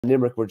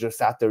Limerick were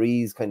just at their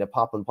ease, kind of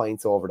popping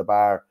points over the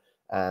bar.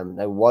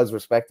 It was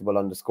respectable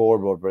on the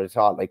scoreboard, but I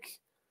thought like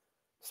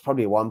it's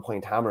probably a 1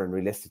 point hammering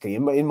realistically,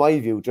 in my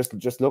view,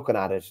 just looking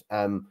at it.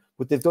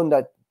 But they've done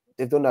that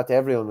to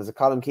everyone. Was it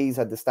Colin Keys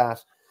had the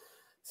stat?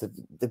 So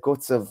the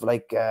guts of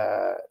like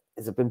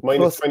has it been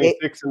minus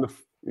 26 in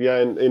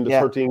the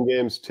 13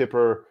 games,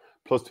 Tipper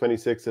plus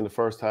 26 in the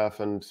first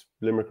half and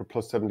Limerick are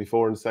plus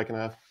 74 in the second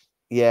half.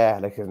 Yeah,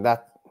 like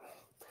that.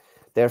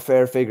 They're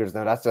fair figures.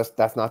 Now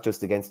that's not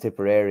just against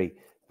Tipperary,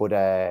 but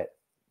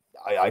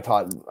I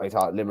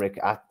thought Limerick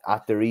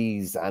at their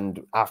ease,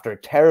 and after a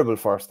terrible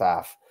first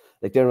half,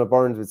 like Dermot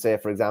Burns would say,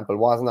 for example,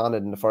 wasn't on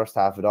it in the first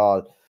half at all.